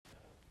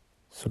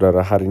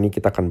Saudara, hari ini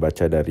kita akan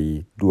baca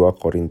dari 2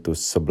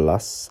 Korintus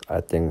 11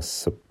 ayat yang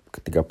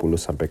ke-30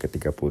 sampai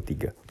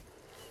ke-33.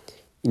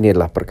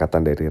 Inilah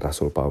perkataan dari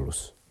Rasul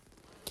Paulus.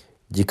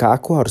 Jika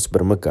aku harus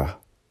bermegah,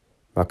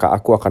 maka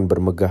aku akan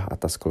bermegah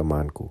atas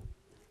kelemahanku.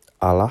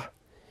 Allah,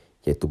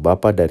 yaitu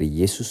Bapa dari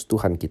Yesus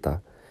Tuhan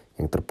kita,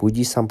 yang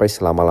terpuji sampai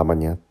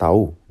selama-lamanya,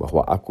 tahu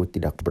bahwa aku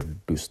tidak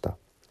berdusta.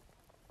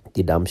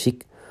 Di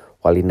Damsyik,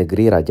 wali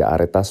negeri Raja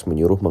Aretas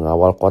menyuruh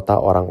mengawal kota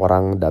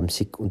orang-orang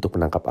Damsyik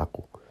untuk menangkap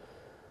aku.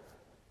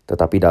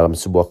 Tetapi dalam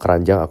sebuah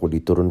keranjang aku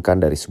diturunkan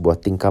dari sebuah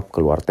tingkap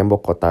keluar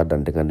tembok kota,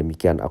 dan dengan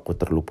demikian aku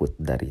terluput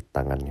dari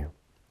tangannya.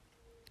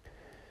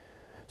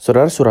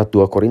 Saudara, surat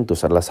 2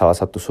 Korintus adalah salah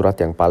satu surat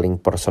yang paling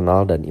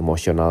personal dan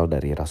emosional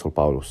dari Rasul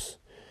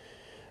Paulus.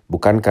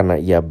 Bukan karena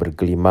ia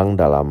bergelimang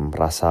dalam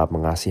rasa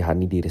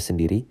mengasihani diri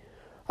sendiri,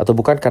 atau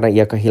bukan karena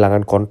ia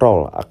kehilangan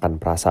kontrol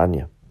akan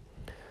perasaannya.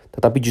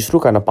 Tetapi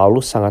justru karena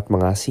Paulus sangat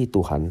mengasihi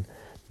Tuhan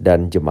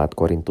dan jemaat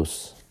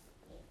Korintus.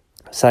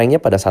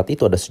 Sayangnya pada saat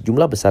itu ada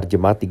sejumlah besar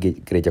jemaat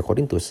di gereja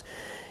Korintus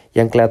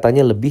yang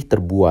kelihatannya lebih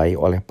terbuai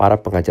oleh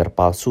para pengajar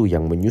palsu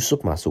yang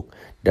menyusup masuk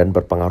dan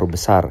berpengaruh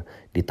besar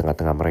di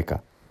tengah-tengah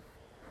mereka.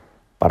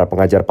 Para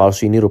pengajar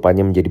palsu ini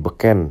rupanya menjadi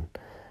beken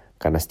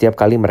karena setiap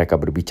kali mereka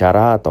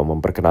berbicara atau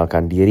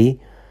memperkenalkan diri,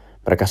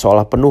 mereka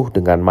seolah penuh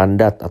dengan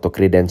mandat atau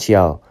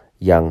kredensial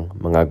yang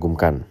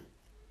mengagumkan.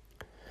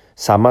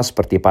 Sama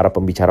seperti para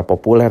pembicara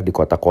populer di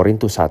kota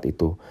Korintus saat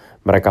itu,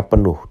 mereka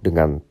penuh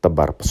dengan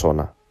tebar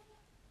pesona.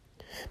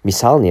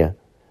 Misalnya,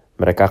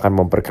 mereka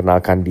akan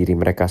memperkenalkan diri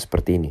mereka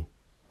seperti ini.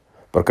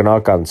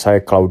 Perkenalkan, saya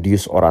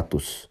Claudius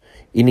Oratus.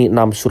 Ini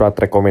 6 surat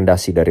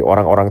rekomendasi dari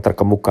orang-orang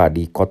terkemuka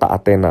di kota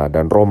Athena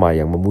dan Roma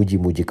yang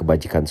memuji-muji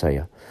kebajikan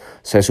saya.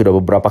 Saya sudah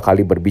beberapa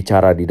kali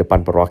berbicara di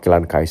depan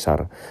perwakilan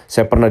Kaisar.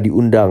 Saya pernah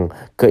diundang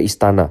ke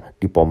istana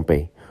di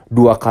Pompei.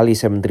 2 kali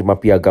saya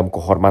menerima piagam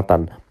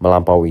kehormatan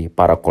melampaui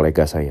para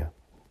kolega saya.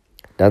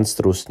 Dan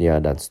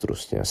seterusnya, dan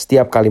seterusnya.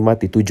 Setiap kalimat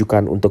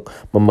ditujukan untuk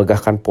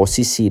memegahkan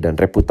posisi dan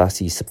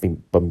reputasi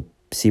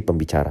si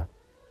pembicara.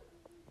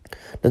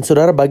 Dan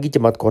saudara, bagi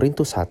jemaat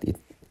Korintus saat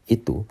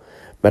itu,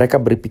 mereka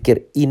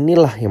berpikir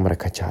inilah yang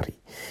mereka cari.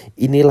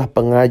 Inilah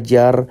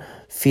pengajar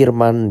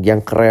firman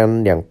yang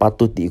keren, yang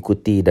patut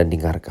diikuti dan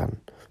dengarkan.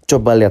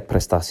 Coba lihat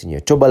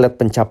prestasinya, coba lihat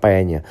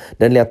pencapaiannya,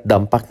 dan lihat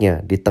dampaknya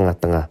di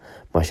tengah-tengah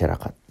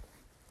masyarakat.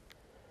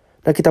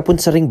 Nah, kita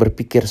pun sering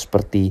berpikir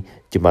seperti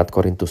jemaat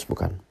Korintus,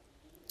 bukan?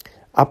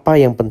 Apa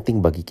yang penting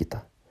bagi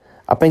kita?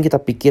 Apa yang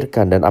kita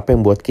pikirkan dan apa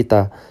yang buat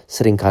kita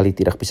seringkali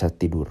tidak bisa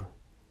tidur?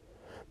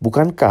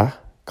 Bukankah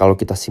kalau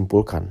kita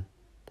simpulkan,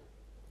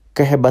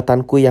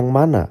 kehebatanku yang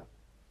mana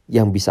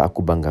yang bisa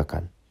aku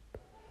banggakan?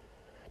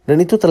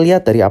 Dan itu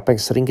terlihat dari apa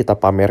yang sering kita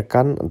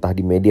pamerkan entah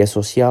di media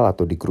sosial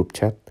atau di grup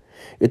chat.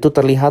 Itu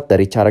terlihat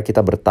dari cara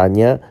kita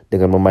bertanya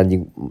dengan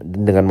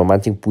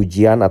memancing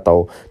pujian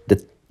atau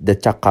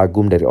decak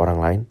kagum dari orang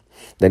lain.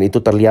 Dan itu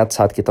terlihat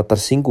saat kita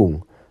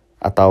tersinggung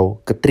atau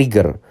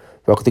ke-trigger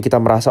waktu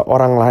kita merasa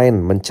orang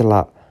lain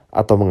mencela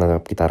atau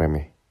menganggap kita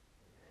remeh.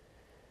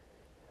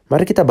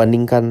 Mari kita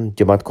bandingkan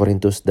jemaat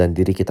Korintus dan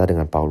diri kita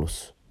dengan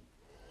Paulus.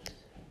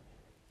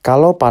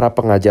 Kalau para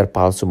pengajar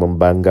palsu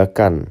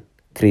membanggakan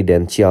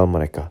kredensial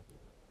mereka,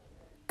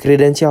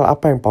 kredensial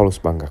apa yang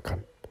Paulus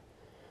banggakan?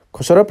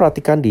 Kalau saudara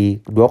perhatikan di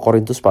 2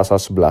 Korintus pasal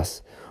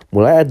 11,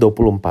 mulai ayat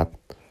 24,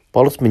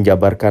 Paulus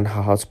menjabarkan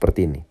hal-hal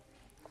seperti ini.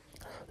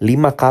 5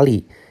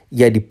 kali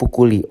ia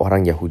dipukuli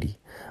orang Yahudi.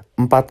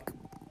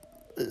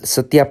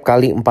 Setiap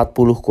kali 40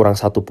 kurang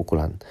 1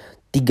 pukulan.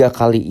 3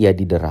 kali ia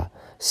didera.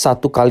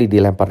 1 kali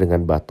dilempar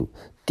dengan batu.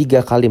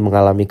 3 kali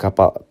mengalami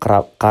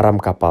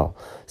karam kapal.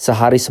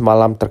 Sehari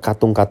semalam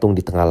terkatung-katung di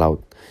tengah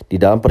laut. Di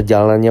dalam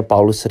perjalanannya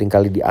Paulus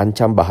seringkali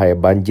diancam bahaya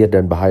banjir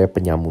dan bahaya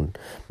penyamun.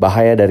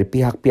 Bahaya dari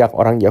pihak-pihak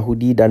orang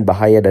Yahudi dan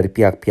bahaya dari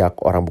pihak-pihak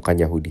orang bukan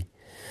Yahudi.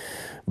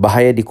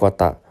 Bahaya di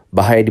kota,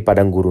 bahaya di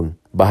padang gurun,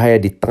 bahaya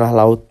di tengah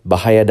laut,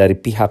 bahaya dari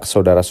pihak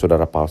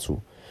saudara-saudara palsu.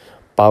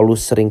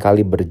 Paulus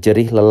seringkali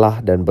berjerih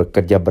lelah dan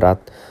bekerja berat.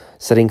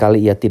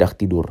 Seringkali ia tidak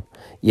tidur.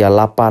 Ia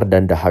lapar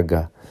dan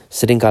dahaga.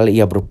 Seringkali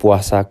ia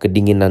berpuasa,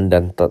 kedinginan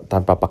dan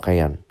tanpa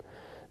pakaian.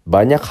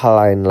 Banyak hal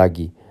lain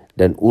lagi.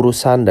 Dan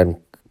urusan dan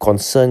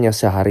concernnya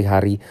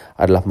sehari-hari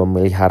adalah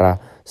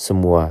memelihara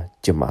semua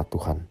jemaat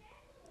Tuhan.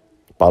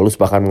 Paulus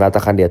bahkan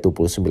mengatakan di ayat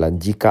 29,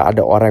 jika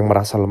ada orang yang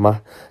merasa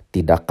lemah,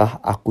 tidakkah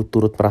aku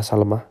turut merasa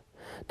lemah?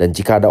 Dan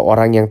jika ada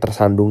orang yang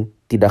tersandung,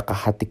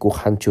 tidakkah hatiku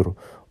hancur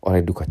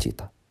oleh duka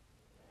cita?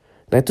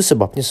 Nah, itu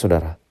sebabnya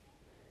saudara,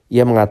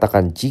 ia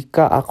mengatakan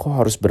jika aku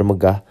harus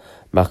bermegah,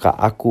 maka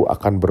aku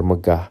akan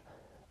bermegah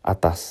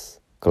atas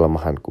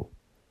kelemahanku.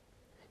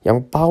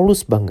 Yang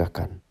Paulus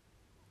banggakan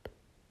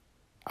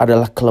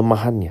adalah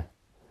kelemahannya,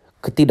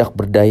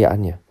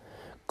 ketidakberdayaannya,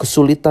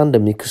 kesulitan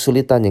demi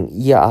kesulitan yang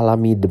ia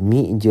alami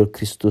demi Injil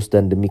Kristus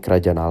dan demi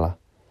kerajaan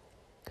Allah.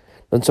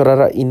 Dan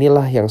saudara,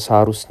 inilah yang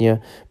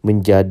seharusnya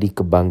menjadi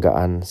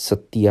kebanggaan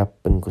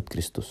setiap pengikut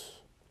Kristus.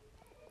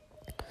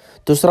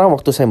 Terus terang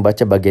waktu saya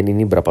membaca bagian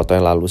ini beberapa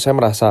tahun lalu, saya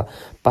merasa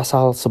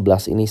pasal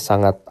 11 ini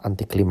sangat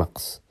anti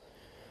klimaks.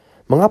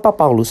 Mengapa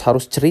Paulus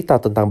harus cerita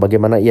tentang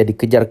bagaimana ia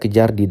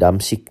dikejar-kejar di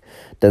Damsyik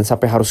dan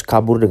sampai harus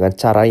kabur dengan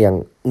cara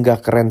yang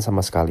enggak keren sama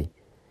sekali,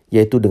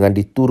 yaitu dengan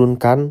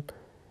diturunkan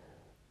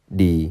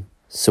di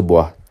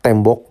sebuah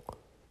tembok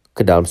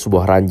ke dalam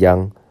sebuah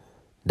ranjang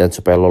dan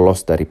supaya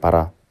lolos dari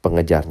para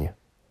pengejarnya.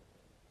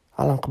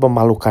 Alangkah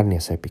memalukannya,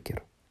 saya pikir.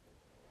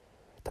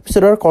 Tapi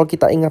saudara, kalau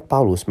kita ingat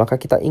Paulus,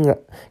 maka kita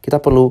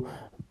perlu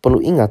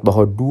ingat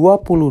bahwa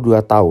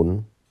 22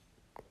 tahun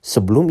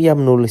sebelum ia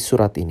menulis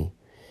surat ini,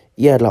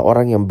 ia adalah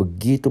orang yang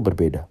begitu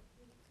berbeda.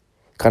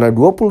 Karena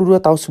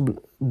 22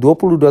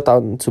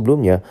 tahun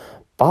sebelumnya,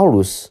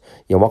 Paulus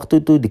yang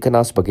waktu itu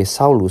dikenal sebagai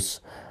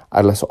Saulus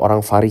adalah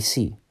seorang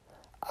Farisi,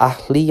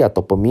 ahli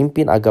atau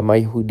pemimpin agama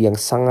Yahudi yang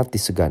sangat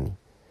disegani.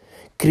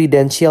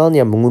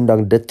 Kredensialnya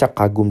mengundang decak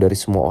kagum dari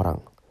semua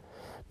orang.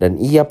 Dan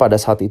ia pada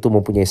saat itu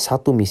mempunyai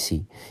satu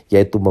misi,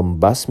 yaitu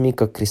membasmi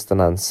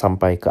kekristenan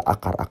sampai ke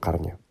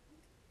akar-akarnya.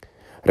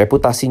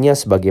 Reputasinya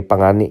sebagai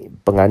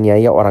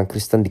penganiaya orang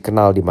Kristen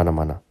dikenal di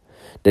mana-mana.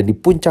 Dan di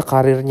puncak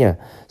karirnya,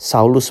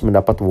 Saulus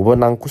mendapat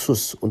wewenang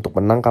khusus untuk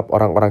menangkap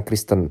orang-orang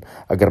Kristen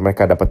agar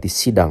mereka dapat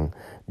disidang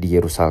di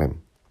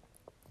Yerusalem.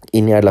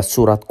 Ini adalah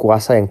surat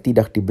kuasa yang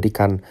tidak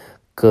diberikan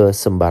ke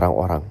sembarang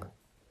orang.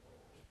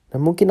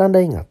 Dan mungkin Anda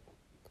ingat,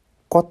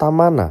 kota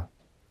mana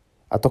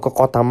atau ke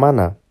kota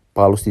mana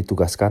Paulus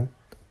ditugaskan?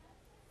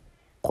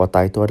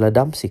 Kota itu adalah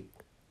Damsyik.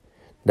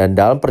 Dan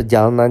dalam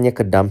perjalanannya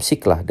ke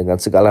Damsyik lah,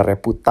 dengan segala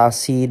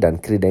reputasi dan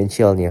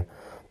kredensialnya,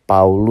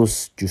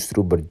 Paulus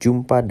justru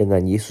berjumpa dengan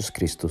Yesus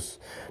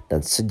Kristus.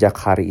 Dan sejak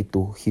hari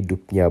itu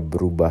hidupnya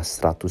berubah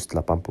 180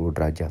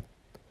 derajat.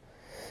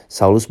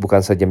 Saulus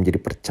bukan saja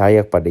menjadi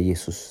percaya kepada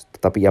Yesus,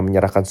 tetapi ia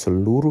menyerahkan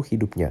seluruh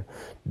hidupnya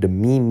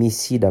demi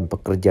misi dan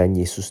pekerjaan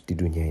Yesus di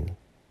dunia ini.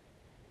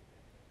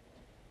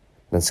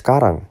 Dan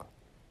sekarang,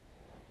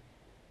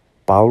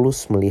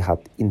 Paulus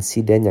melihat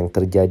insiden yang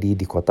terjadi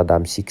di kota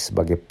Damsyik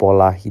sebagai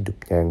pola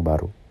hidupnya yang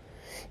baru.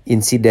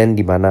 Insiden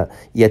di mana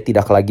ia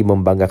tidak lagi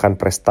membanggakan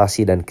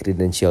prestasi dan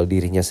kredensial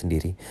dirinya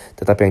sendiri,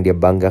 tetapi yang dia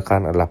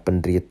banggakan adalah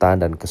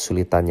penderitaan dan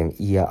kesulitan yang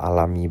ia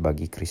alami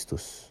bagi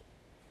Kristus.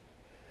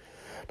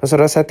 Nah,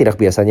 saudara, saya tidak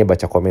biasanya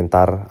baca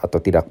komentar atau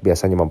tidak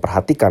biasanya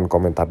memperhatikan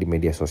komentar di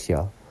media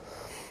sosial.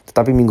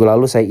 Tetapi minggu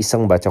lalu saya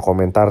iseng baca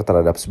komentar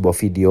terhadap sebuah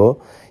video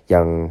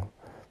yang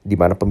di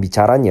mana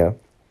pembicaranya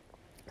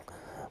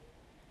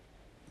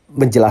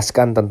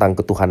menjelaskan tentang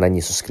ketuhanan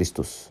Yesus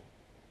Kristus.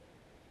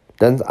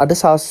 Dan ada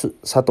salah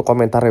satu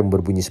komentar yang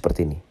berbunyi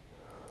seperti ini.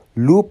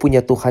 Lu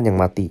punya Tuhan yang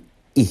mati,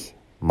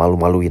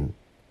 malu-maluin.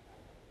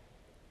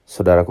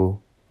 Saudaraku,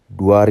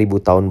 2000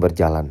 tahun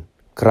berjalan,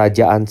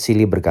 kerajaan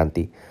silih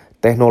berganti,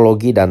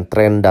 teknologi dan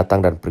tren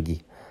datang dan pergi.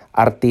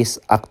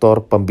 Artis,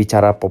 aktor,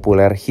 pembicara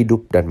populer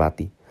hidup dan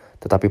mati.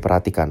 Tetapi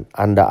perhatikan,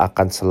 Anda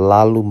akan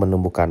selalu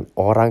menemukan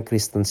orang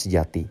Kristen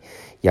sejati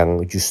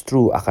yang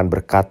justru akan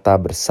berkata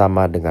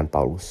bersama dengan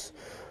Paulus.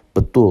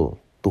 Betul,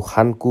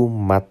 Tuhanku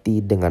mati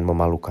dengan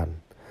memalukan.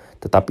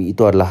 Tetapi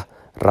itu adalah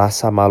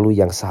rasa malu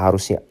yang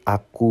seharusnya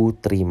aku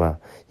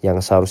terima, yang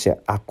seharusnya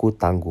aku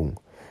tanggung.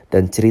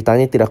 Dan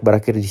ceritanya tidak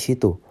berakhir di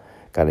situ,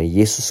 karena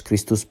Yesus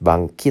Kristus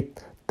bangkit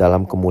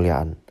dalam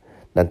kemuliaan.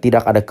 Dan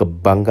tidak ada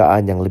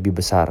kebanggaan yang lebih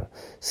besar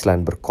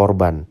selain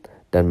berkorban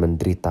dan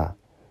menderita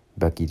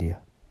bagi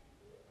Dia.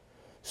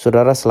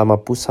 Saudara,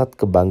 selama pusat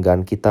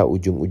kebanggaan kita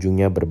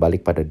ujung-ujungnya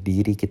berbalik pada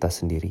diri kita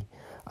sendiri,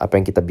 apa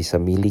yang kita bisa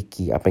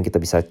miliki, apa yang kita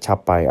bisa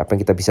capai, apa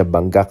yang kita bisa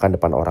banggakan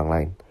depan orang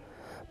lain,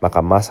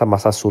 maka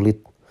masa-masa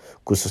sulit,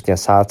 khususnya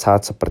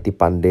saat-saat seperti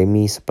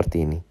pandemi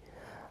seperti ini,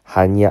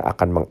 hanya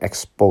akan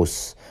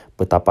mengekspos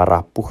betapa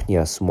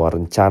rapuhnya semua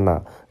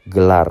rencana,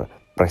 gelar,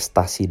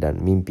 prestasi, dan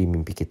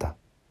mimpi-mimpi kita.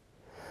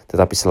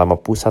 Tetapi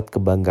selama pusat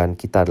kebanggaan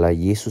kita adalah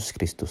Yesus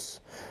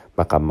Kristus,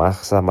 maka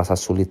masa-masa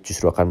sulit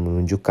justru akan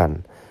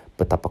menunjukkan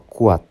betapa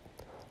kuat,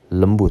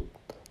 lembut,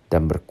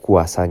 dan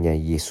berkuasanya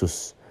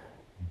Yesus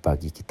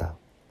bagi kita.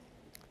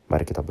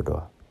 Mari kita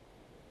berdoa.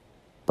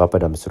 Bapa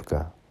dalam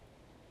surga,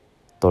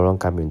 tolong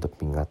kami untuk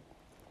mengingat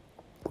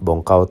bahwa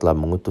Engkau telah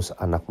mengutus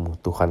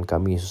anak-Mu, Tuhan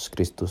kami Yesus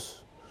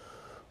Kristus,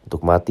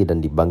 untuk mati dan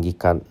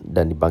dibangkitkan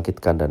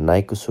dan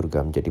naik ke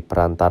surga menjadi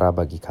perantara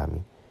bagi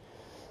kami,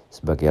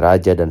 sebagai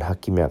Raja dan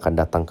Hakim yang akan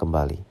datang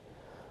kembali,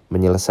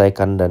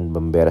 menyelesaikan dan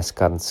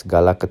membereskan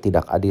segala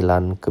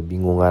ketidakadilan,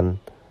 kebingungan,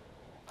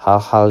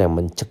 hal-hal yang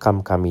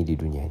mencekam kami di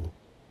dunia ini.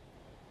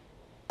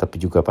 Tapi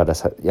juga pada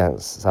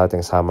saat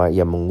yang sama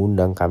ia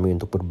mengundang kami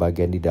untuk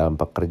berbagian di dalam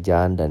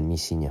pekerjaan dan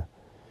misinya.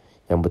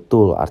 Yang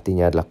betul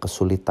artinya adalah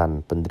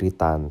kesulitan,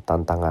 penderitaan,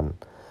 tantangan.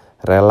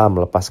 Rela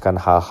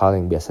melepaskan hal-hal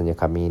yang biasanya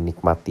kami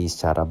nikmati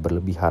secara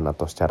berlebihan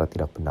atau secara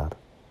tidak benar.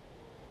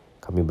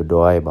 Kami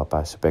berdoa ya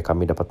Bapa, supaya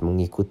kami dapat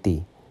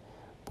mengikuti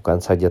bukan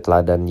saja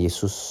teladan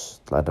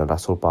Yesus, teladan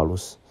Rasul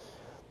Paulus,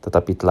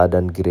 tetapi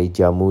teladan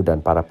gerejamu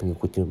dan para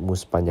pengikutmu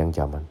sepanjang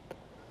zaman.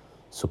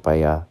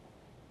 Supaya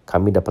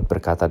kami dapat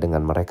berkata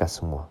dengan mereka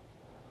semua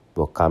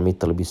bahwa kami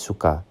terlebih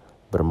suka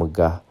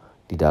bermegah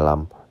di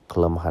dalam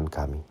kelemahan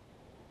kami.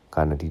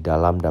 Karena di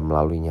dalam dan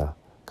melaluinya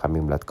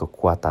kami melihat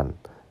kekuatan,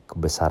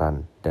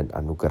 kebesaran, dan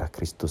anugerah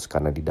Kristus,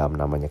 karena di dalam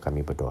namanya kami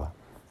berdoa.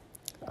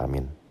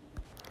 Amin.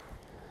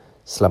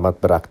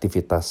 Selamat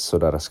beraktivitas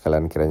saudara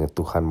sekalian, kiranya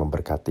Tuhan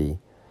memberkati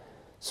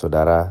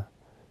saudara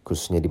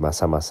khususnya di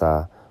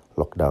masa-masa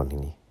lockdown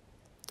ini.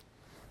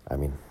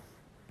 Amin.